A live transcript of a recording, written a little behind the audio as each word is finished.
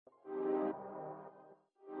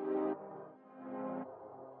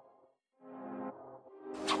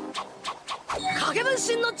影分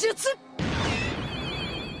身の術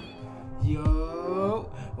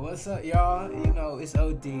Yo, what's up, y'all? You know, it's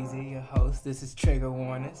ODZ, your host. This is Trigger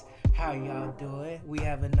Warnings. How y'all doing? We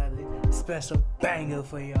have another special banger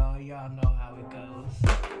for y'all. Y'all know how it goes.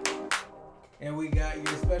 And we got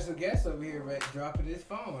your special guest over here dropping his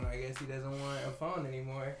phone. I guess he doesn't want a phone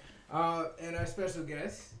anymore. And our special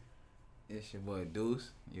guest. It's your boy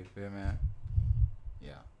Deuce. You feel me?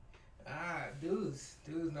 Yeah. Deuce.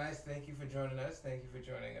 Deuce, nice. Thank you for joining us.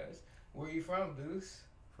 Where are you from, Deuce?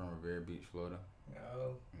 From Revere Beach, Florida.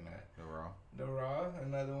 Oh, The Raw. The Raw,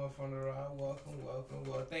 another one from The Raw. Welcome.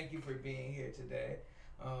 Well, thank you for being here today.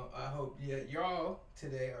 I hope y'all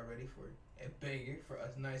today are ready for a banger, for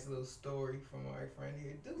a nice little story from our friend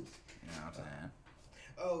here, Deuce. You know what I'm saying?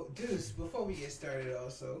 Oh, Deuce, before we get started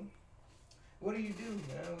also, what do you do,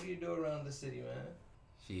 man? What do you do around the city, man?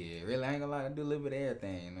 Shit, really, I ain't gonna lie, I do a little bit of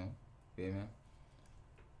everything, you know? Feel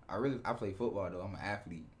me? I play football, though. I'm an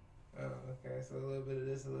athlete. Oh, okay. So a little bit of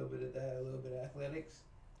this, a little bit of that, a little bit of athletics?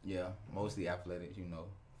 Yeah, mostly athletics, you know,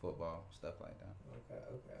 football, stuff like that.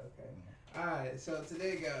 Okay. Alright, so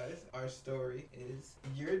today, guys, our story is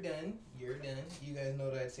You're Done. You guys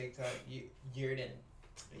know that TikTok, You're Done.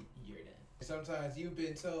 Sometimes you've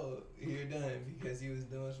been told you're done because you was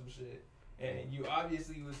doing some shit. And you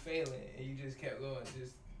obviously was failing, and you just kept going.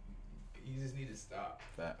 You just need to stop.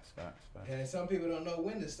 Facts. And some people don't know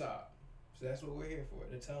when to stop. So that's what we're here for,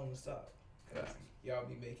 to tell them to stop. Because y'all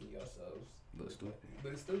be making yourselves Look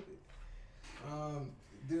stupid.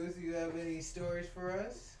 Dudes, do you have any stories for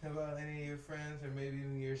us about any of your friends or maybe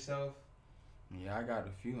even yourself? Yeah, I got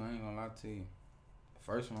a few. I ain't gonna lie to you. The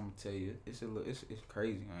first one I'm gonna tell you, it's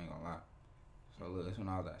crazy. I ain't gonna lie. So look, it's when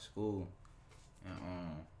I was at school, and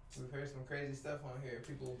we've heard some crazy stuff on here.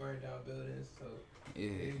 People burn down buildings, so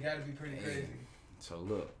it gotta be pretty crazy. So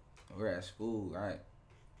look, we're at school, right?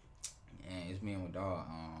 And it's me and my dog.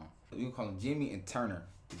 We call them Jimmy and Turner.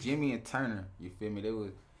 Jimmy and Turner, you feel me?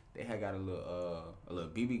 They had got a little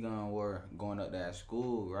BB gun war going up there at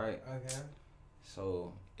school, right? Okay.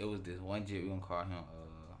 So it was this one jit, we gonna call him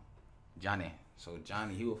Johnny. So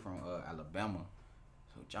Johnny, he was from Alabama.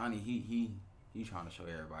 So Johnny, he trying to show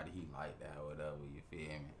everybody he like that or whatever, you feel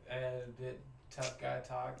me? A bit tough guy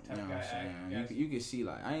talk, tough you know guy what I'm act. saying? You can see,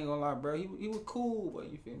 like, I ain't gonna lie, bro, he was cool, but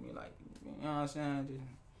you feel me? Like, you know what I'm saying?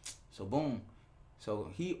 So boom. So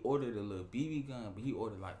he ordered a little BB gun, but he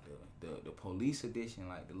ordered like the police edition,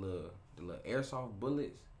 like the little airsoft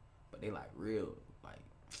bullets, but they like real, like,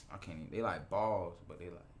 I can't even, they like balls, but they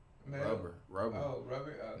like rubber. Oh,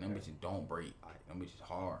 rubber? Okay. And them bitches don't break, like, them bitches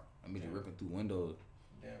hard. Them bitches ripping through windows.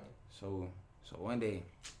 Damn. So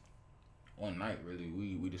one night, really,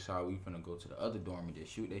 we decided we finna go to the other dorm and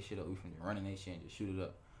just shoot that shit up. We finna run in that shit and just shoot it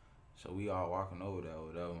up. So we all walking over there or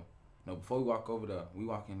whatever. No, before we walk over there, we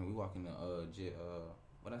walk in the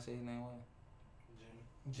what I say his name was?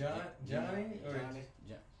 Johnny?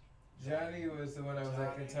 Johnny was the one that was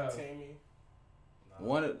at Kentucky. Timmy.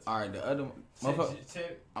 Alright, the other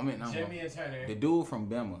Jimmy and Turner. The dude from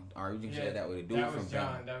Bama. Alright, you can say that with the dude from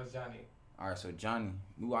Bama. That was Johnny. Alright, so Johnny,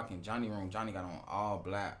 we walk in Johnny room. Johnny got on all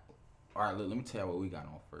black. Alright, look, let me tell you what we got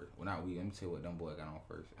on first. Well, not we. Let me tell you what them boy got on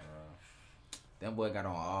first. Them boy got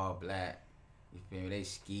on all black. You feel me? They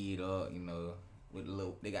skied up, you know, with the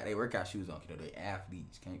little. They got their workout shoes on. You know, they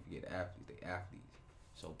athletes. Can't forget the athletes. They athletes.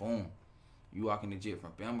 So boom, you walk in the jet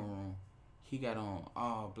from Bama room. He got on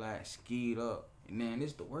all black, skied up, and then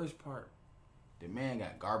this the worst part. The man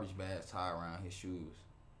got garbage bags tied around his shoes.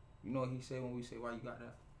 You know what he said when we say why you got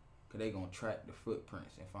that? Cause they gonna track the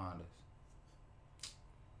footprints and find us.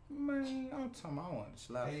 Man, I'm talking about I wanted to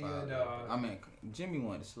slap foul that boy. I mean, Jimmy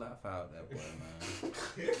wanted to slap foul that boy, man.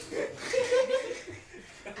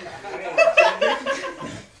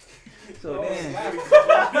 So then,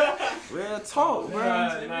 real talk,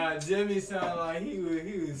 bro. Nah, Jimmy sounded like he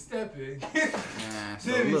was stepping. Nah,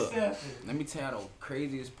 so Jimmy look, stepping. let me tell you the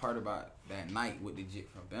craziest part about that night with the jit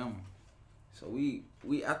from Bama. So we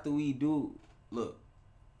after we do, look,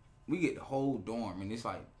 we get the whole dorm, and it's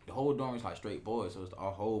like, the whole dorm is like straight boys, so it's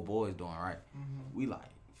our whole boys dorm, right? Mm-hmm. We like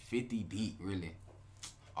 50 deep, really.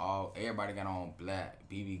 Everybody got on black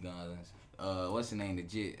BB guns. What's the name?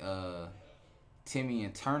 Legit. Timmy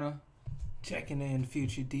and Turner. Checking in,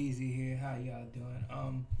 Future DZ here. How y'all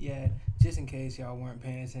doing? Yeah, just in case y'all weren't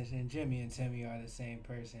paying attention, Jimmy and Timmy are the same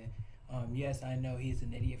person. Yes, I know he's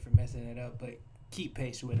an idiot for messing it up, but keep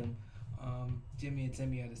pace with him. Jimmy and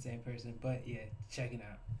Timmy are the same person, but yeah, check it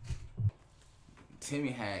out.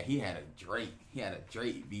 Timmy had a Drake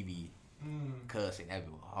BB cussing, that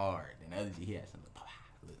was hard. And the other he had some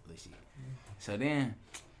little shit. So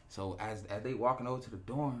So as they walking over to the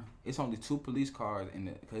dorm, it's only 2 police cars in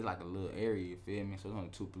the, cause it's like a little area, you feel me? So it's only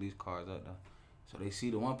 2 police cars up there. So they see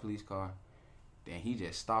the one police car, then he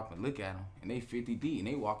just stop and look at them, and they 50 deep, and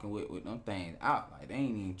they walking with them things out, like they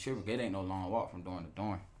ain't even tripping. It ain't no long walk from dorm to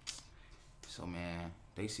dorm. So man,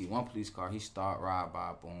 they see one police car, he start ride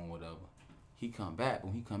by, boom, whatever. He come back,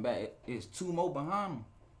 when he come back, it's 2 more behind him.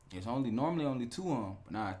 It's normally only 2 on him,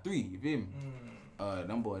 but now 3, you feel me?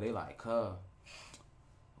 Them boy, they like,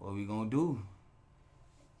 what we gonna do?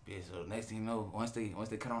 Bitch, so next thing you know, once they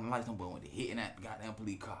cut on the lights, them boy went to hitting that goddamn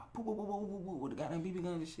police car. Boop, boop, boop, boop, boop, boop, with the goddamn BB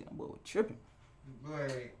gun and shit. Them boy was tripping.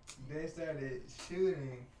 Boy, they started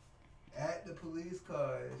shooting at the police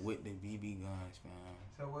cars. With the BB guns, man.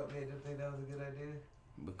 So what made them think that was a good idea?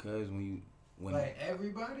 Because when like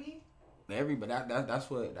everybody? Everybody, that's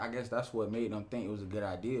what, I guess that's what made them think it was a good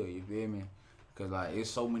idea, you feel me? Because like, it's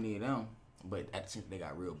so many of them. But at the same time, they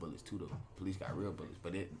got real bullets too, though. Police got real bullets,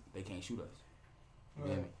 but they can't shoot us. You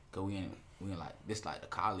feel me? Cause we ain't like, this like the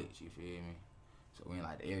college, you feel me? So we ain't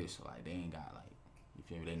like the area, so like they ain't got like, you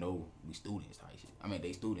feel me? They know we students type shit. I mean,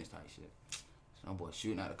 they students type shit. So them boys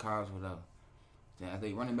shooting at the cars or whatever. Then as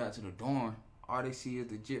they running back to the dorm, all they see is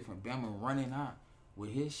the jet from Bama running out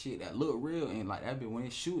with his shit that look real, and like that bitch when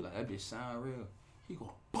it shoot, like that bitch sound real. He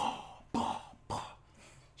go bah bah bah,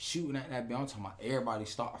 shooting at that bitch. I'm talking about everybody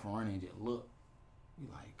start from running and just look. You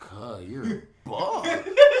like, cuz, you're a bug.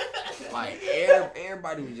 Like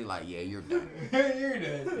everybody was just like, yeah, you're done. You're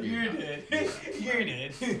dead. You're dead. You're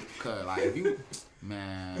dead. Cuz like if you,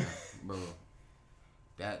 man, bro,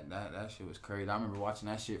 that shit was crazy. I remember watching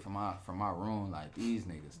that shit from my room. Like these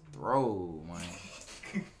niggas throw, man.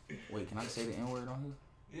 Wait, can I say the N-word on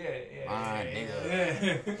here?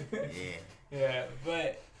 Yeah. Yeah,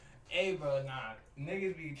 but, hey, bro, nah.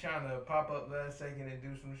 Niggas be trying to pop up last second and do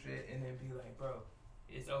some shit and then be like, bro,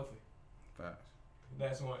 it's over. Facts.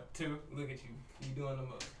 That's 1. 2, look at you. You doing the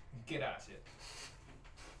most. Get out shit.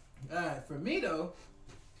 For me, though,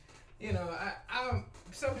 you know, I'm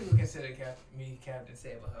some people consider me Captain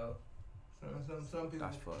Save-A-Ho. Some people.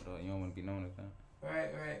 That's fucked up. You don't want to be known as that.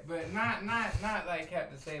 Right, but not like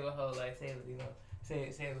Captain Save-A-Ho, like save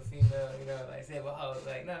a female, you know, like save a hoe,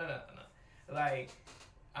 like no. Like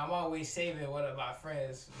I'm always saving one of my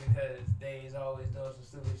friends because they is always doing some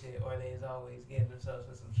stupid shit or they is always getting themselves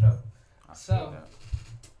in some trouble. So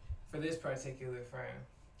for this particular friend,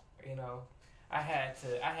 you know, I had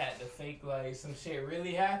to fake like some shit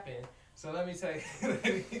really happened. So let me tell you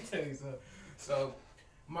something. So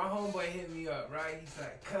my homeboy hit me up, right? He's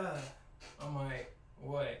like, "Cuz." I'm like,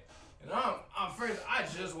 what? And I'm first, I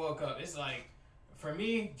just woke up. It's like, for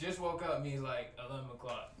me, just woke up means like 11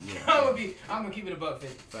 o'clock. Yeah. I'm gonna keep it above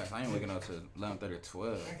 50. Facts, I ain't waking up to 11:30 or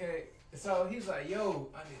 12. Okay, so he's like, yo,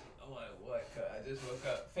 I'm like, what? Cause I just woke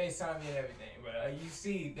up. FaceTime me and everything, bro. You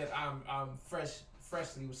see that I'm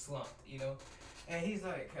freshly slumped, you know? And he's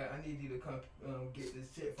like, I need you to come get this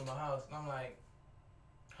shit from my house. And I'm like,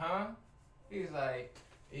 huh? He's like,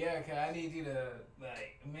 yeah, cause I need you to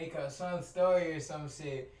like make her some story or some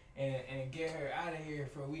shit and get her out of here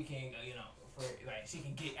for a weekend, you know, for like she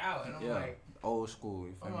can get out. And I'm like, old school.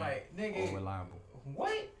 You feel I'm me? like, nigga, old reliable.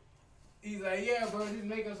 What? He's like, yeah, bro, just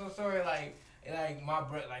make up some story like my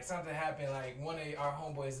brother, like something happened, like one of our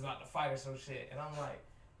homeboys is about to fight or some shit, and I'm like,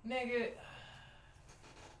 nigga,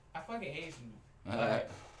 I fucking hate you.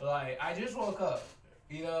 Like I just woke up,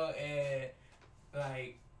 you know, and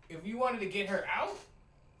like if you wanted to get her out.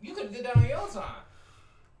 You could have did that on your time.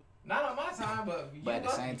 Not on my time, but at the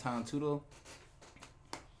same time, too, though,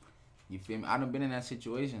 you feel me? I done been in that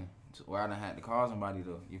situation where I done had to call somebody,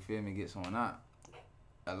 though. You feel me? Get someone out.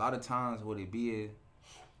 A lot of times what it be is,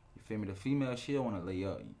 you feel me? The female, she'll want to lay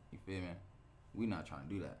up. You feel me? We not trying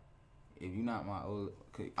to do that. If you not my old...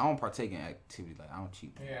 I don't partake in activities. Like, I don't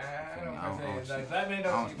cheat. Yeah, I don't partake. Like, black men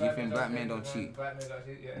don't cheat. You feel me? Black men don't cheat. Black men don't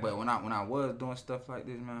cheat, yeah. But when I was doing stuff like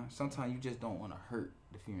this, man, sometimes you just don't want to hurt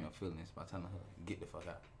the female feelings by telling her, get the fuck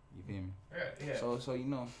out. You feel me? Yeah. So you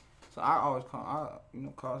know, so I always call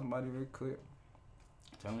somebody real quick,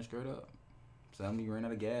 tell them straight up, tell them you ran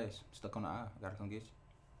out of gas, stuck on the eye, I gotta come get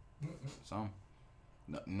you. Something.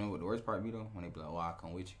 You know what the worst part be though? When they be like, oh, I'll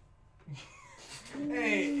come with you.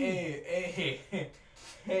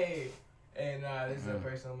 Hey, nah, this is a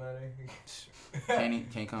personal matter.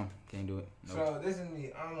 Can't come, can't do it. Nope. So this is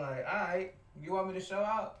me. I'm like, alright, you want me to show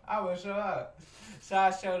out? I will show out. So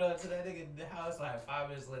I showed up to that nigga the house like 5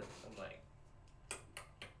 minutes later. I'm like,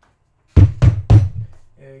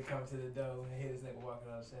 and he come to the door and hear this nigga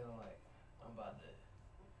walking on the set. I'm like, I'm about to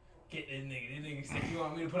get this nigga. This nigga said, you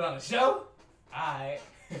want me to put on a show? Alright,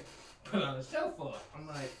 put on a show for it. I'm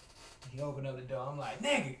like, he opened up the door. I'm like,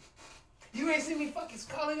 nigga, You ain't see me fucking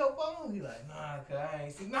calling your phone? He like, nah, cuz I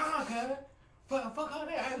ain't see. Nah, cuz. Fuck all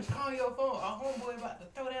that. I was calling your phone. Our homeboy about to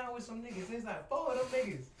throw down with some niggas. It's like 4 of them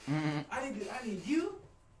niggas. Mm-hmm. I need you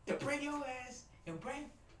to bring your ass and bring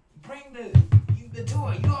the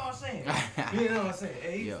toy. You know what I'm saying? You know what I'm saying?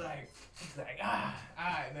 And he's like,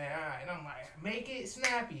 alright, man, alright. And I'm like, make it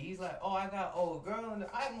snappy. He's like, oh, I got old girl. I'm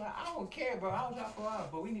like, I don't care, bro. I'll drop her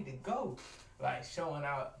off, but we need to go. Like, showing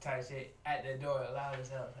out type shit at the door, loud as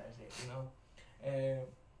hell type shit, you know? And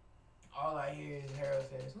all I hear is Harold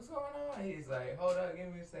says, what's going on? He's like, hold up,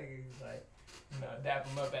 give me a second. He's like, dap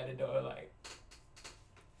him up at the door, like,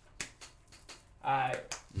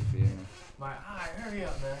 alright. You feel me? Like, alright, hurry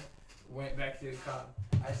up, man. Went back to the car.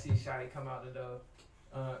 I see Shotty come out the door.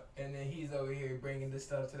 And then he's over here bringing the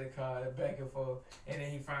stuff to the car, back and forth. And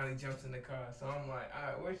then he finally jumps in the car. So I'm like,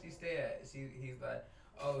 alright, where's she stay at? He's like,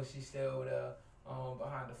 oh, she stay over there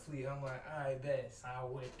behind the fleet. I'm like, alright, bet. So I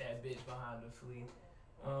whip that bitch behind the fleet.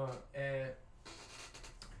 And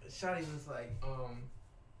Shotty was like, all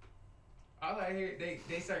I hear,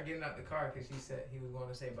 they start getting out the car because she said he was going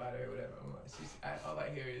to say bye to her or whatever. I'm like, all I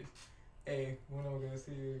hear is, hey, when am I going to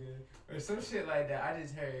see you again? Or some shit like that. I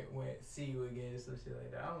just heard see you again, some shit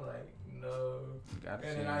like that. I'm like, no.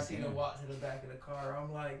 And then I see them walk to the back of the car.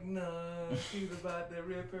 I'm like, no, she's about to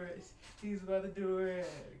rip her. He's about to do her.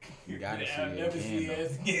 You gotta see I'll never see her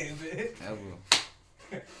ass again, man.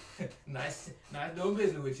 Ever. Nice doing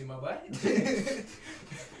business with you, my boy.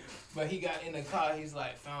 But he got in the car. He's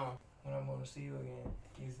like, found when I'm gonna see you again.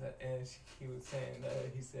 He was saying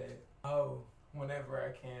that he said, oh, whenever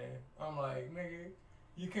I can. I'm like, nigga,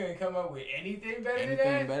 you couldn't come up with anything better than that?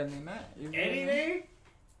 Anything better than that? Anything?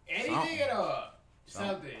 Anything Something. at all?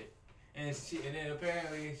 Something. And then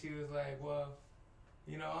apparently she was like, well,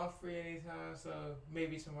 I'm free anytime, so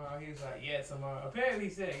maybe tomorrow. He was like, yeah, tomorrow. Apparently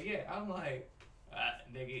he said, yeah. I'm like,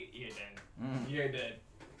 nigga, you're done. You're done.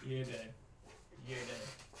 You're done. You're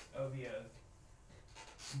done. OVO.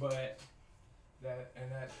 But that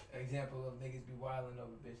example of niggas be wilding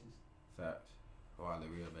over bitches. Facts.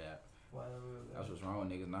 Wilding real bad. Wilding real bad. That's what's wrong with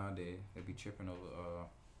niggas nowadays. They be tripping over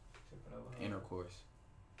intercourse.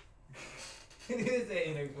 It is an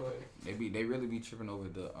intercourse. They really be tripping over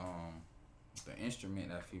the instrument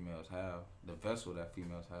that females have, the vessel that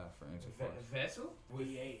females have for intercourse. Vessel?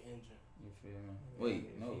 V8 engine. You feel me?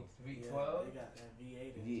 Wait, no. V12? Yeah, they got that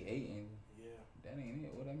V8 engine. V8 engine. Yeah. That ain't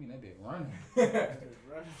it. What I mean, that bitch running. We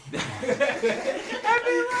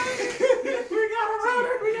got a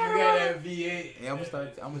runner. We got that V8. Yeah, I'm gonna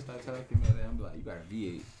start telling females that. I'm be like, you got a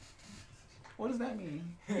V8. What does that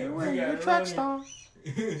mean? You're wearing your track star.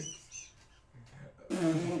 A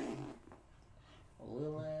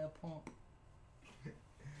little ass pump.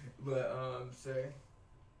 But sir,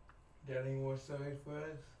 got any more stories for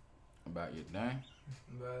us About your done?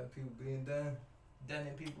 about people being done,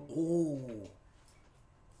 dunning people? Ooh.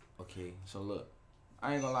 Okay, so look,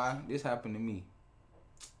 I ain't gonna lie, this happened to me.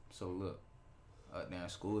 So look, up there in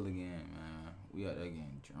school again, man. We out there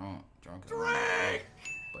getting drunk as well.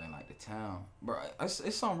 But in like the town, bro,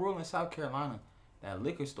 it's some rule in South Carolina that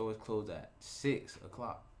liquor stores close at 6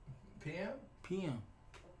 o'clock PM? p.m.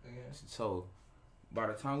 Yeah. So by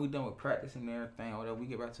the time we done with practice and everything, or whatever, we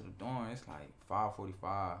get back to the dorm, it's like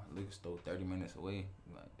 5:45. Liquor store 30 minutes away.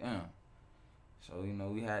 We're like, damn. So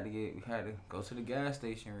we had to go to the gas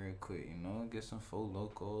station real quick. Get some Four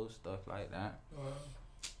Locos, stuff like that.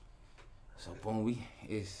 So boom,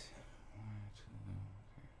 it's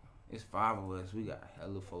 5 of us. We got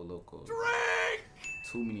hella Four Locos. Drink.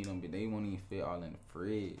 Too many of them, but they won't even fit all in the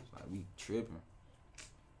fridge. Like, we tripping.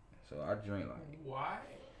 So I drink like. Why?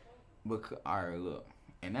 Because alright, look.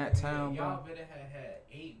 In that town, bro. Y'all better have had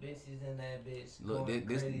 8 bitches in that bitch. Look, going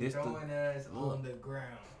this throwing us on the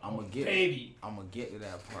ground. I'ma get to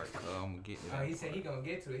that part, cuz. I'ma get to that. He said he gonna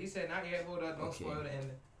get to it. He said not yet. Hold up, don't spoil the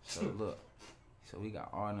ending. So look, we got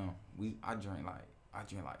all them. I drink like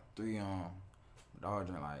 3 but I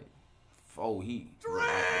drink like 4. He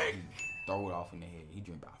throw it off in the head. He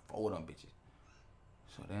drink about 4 of them bitches.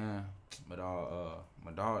 So then my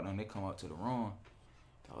dog them, they come up to the room.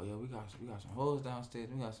 Oh yeah, we got some hoes downstairs.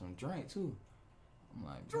 We got some drink too. I'm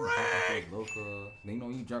like, drink. Loco. Then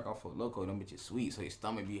you drunk off of Loco, them bitches sweet, so your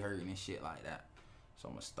stomach be hurting and shit like that. So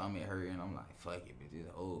my stomach hurting. I'm like, fuck it, bitches,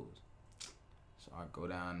 hoes. So I go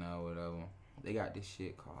down there, whatever. They got this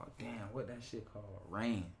shit called, what that shit called?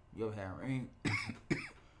 Rain. You ever had Rain?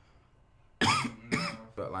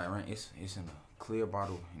 But like Rain, it's in a clear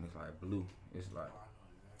bottle and it's like blue. It's like,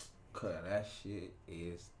 cause that shit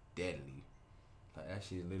is deadly. Like that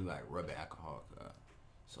shit is literally like rubber alcohol.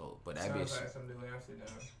 So, but that sounds bitch. like something Amsterdam.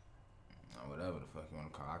 Whatever the fuck you wanna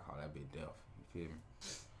call it, I call that bitch death. You feel me?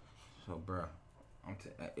 So, bro,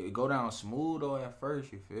 it go down smooth though at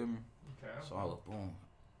first. You feel me? Okay. So I was boom.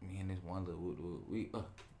 Me and this one little we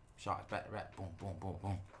shots back to back. Boom, boom, boom,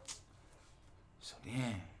 boom. So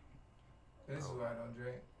then. This is why I don't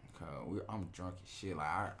drink. I'm drunk as shit.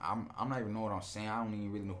 Like I'm not even know what I'm saying. I don't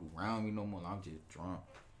even really know who around me no more. I'm just drunk.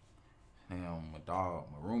 And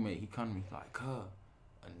my roommate, he come to me like,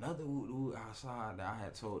 another wood outside that I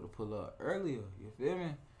had told to pull up earlier. You feel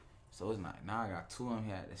me? So it's like now I got two of them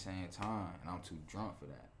here at the same time, and I'm too drunk for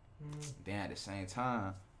that. Then at the same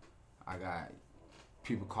time, I got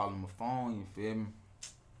people calling my phone. You feel me?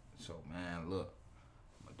 So man, look,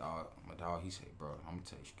 my dog, he said, bro, I'm gonna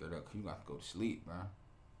tell you straight up, you got to go to sleep, bro.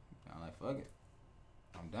 I'm like, fuck it,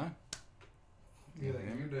 I'm done. You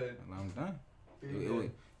done? I'm done.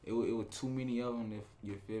 It was too many of them. If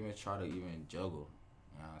you feel me, try to even juggle.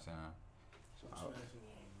 You know what I'm saying? So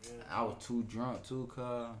I was too drunk too,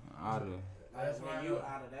 out of. That's when you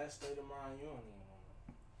out of that state of mind, you don't even want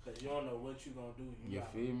to, cause you don't know what you gonna do. You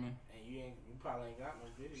feel me? And you probably ain't got no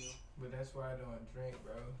video. But that's why I don't drink,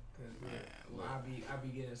 bro. Cause I be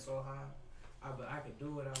getting so high. I can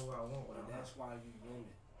do whatever I want. But that's why you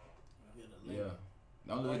limit. You get a limit. Yeah.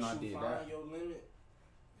 The only reason I did that. Once you find your limit,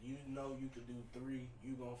 you know you can do 3.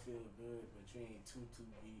 You gonna feel good, but you ain't too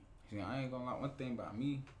deep. See, I ain't gonna lie. One thing about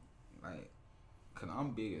me, like, cause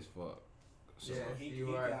I'm big as fuck. So yeah, he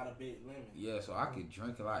got a big limit. Yeah, so I could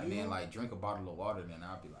drink a lot, and then like drink a bottle of water, then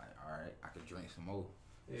I'll be like, all right, I could drink some more.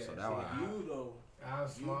 Yeah, so that why I'm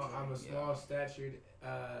small. I'm a small statured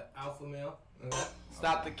alpha male.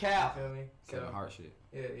 Stop the cap. You feel me? Kevin Hart shit.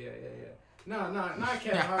 Yeah. No, not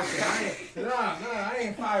Kevin Hart shit. I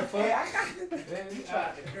ain't 5 foot. You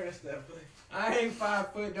tried to curse that place. I ain't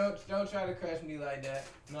 5 foot. Don't try to crush me like that.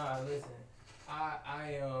 Nah, listen.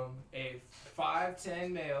 I am a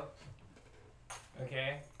 5'10" male.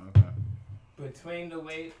 Okay. Between the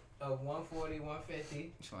weight of 140,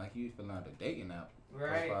 150. It's like you fill out a dating app.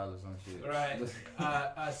 Right. Profiles or some shit.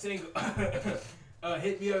 Right. Single.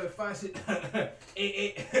 Hit me up at 5'8",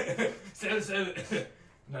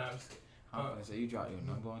 Nah, I'm just I'm gonna say you drop your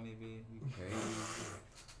number on it, bitch. You crazy.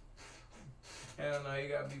 Hell no, you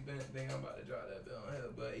gotta be bent. Think I'm about to drop that bill on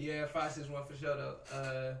hell. But yeah, 5'6" for sure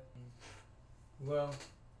though. Well,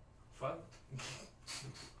 fuck.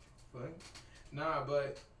 Nah,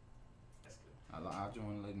 but that's good. I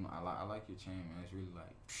like your chain, man. It's really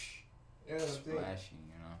like splashy,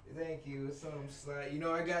 you know. Thank you. It's something slight. You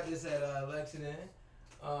know, I got this at Lexington.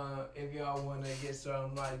 If y'all wanna get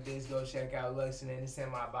something like this, go check out Lexington. It's in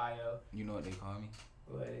my bio. You know what they call me?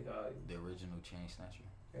 What they call you? The original chain snatcher.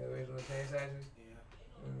 The original chain snatcher?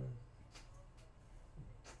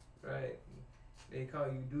 Yeah. Right. They call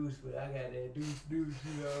you Deuce, but I got that Deuce, you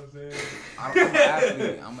know what I'm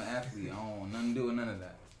saying? I'm an athlete. I don't want nothing to do with none of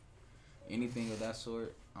that. Anything of that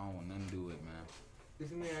sort, I don't want nothing to do with it, man. What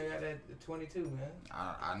you mean I got that 22, man?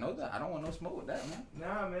 I know that. I don't want no smoke with that, man.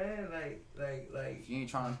 Nah, man. Like. If you ain't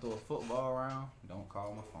trying to throw a football around, don't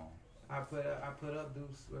call my phone. I put up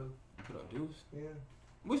Deuce, bro. You put up Deuce? Yeah.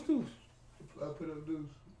 Which Deuce? I put up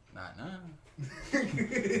Deuce. Not 9.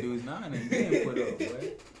 Deuce 9 and then put up,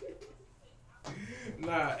 boy.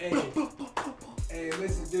 Nah, hey,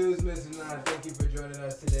 Mr. Dudes, Mr. Nah, thank you for joining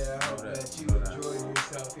us today. I hope that you enjoyed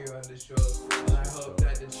yourself here on the show. And I hope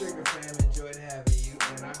that the Trigger fam enjoyed having you.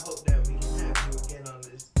 And I hope that we can have you again on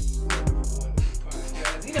this wonderful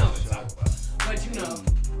podcast. You know what I'm talking about. But you know.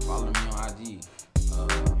 Follow me on IG.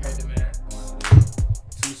 Heard the man.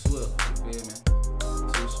 Too Swift, you feel me?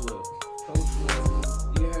 Too Swift.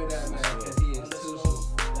 You heard that, man, because he is too swift.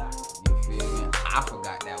 You feel me? I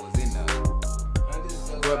forgot that was in there.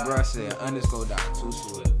 What bro said, _. Too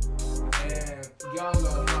Swift. And y'all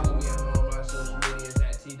know, follow me on all my social medias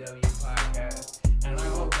at TW Podcast. And I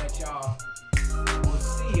hope that y'all will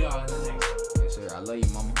see y'all in the next one. Yes, sir. I love you,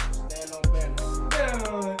 mama. Stand on business.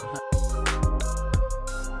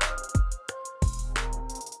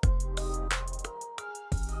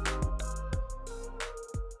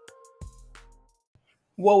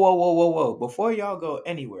 Whoa. Before y'all go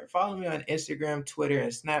anywhere, follow me on Instagram, Twitter,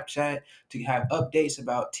 and Snapchat to have updates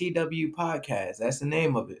about TW Podcast. That's the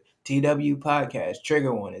name of it. TW Podcast,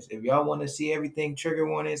 Trigger Warnings. If y'all want to see everything Trigger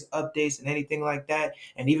Warnings, updates, and anything like that,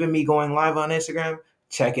 and even me going live on Instagram,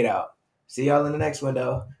 check it out. See y'all in the next one,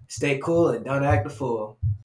 though. Stay cool and don't act a fool.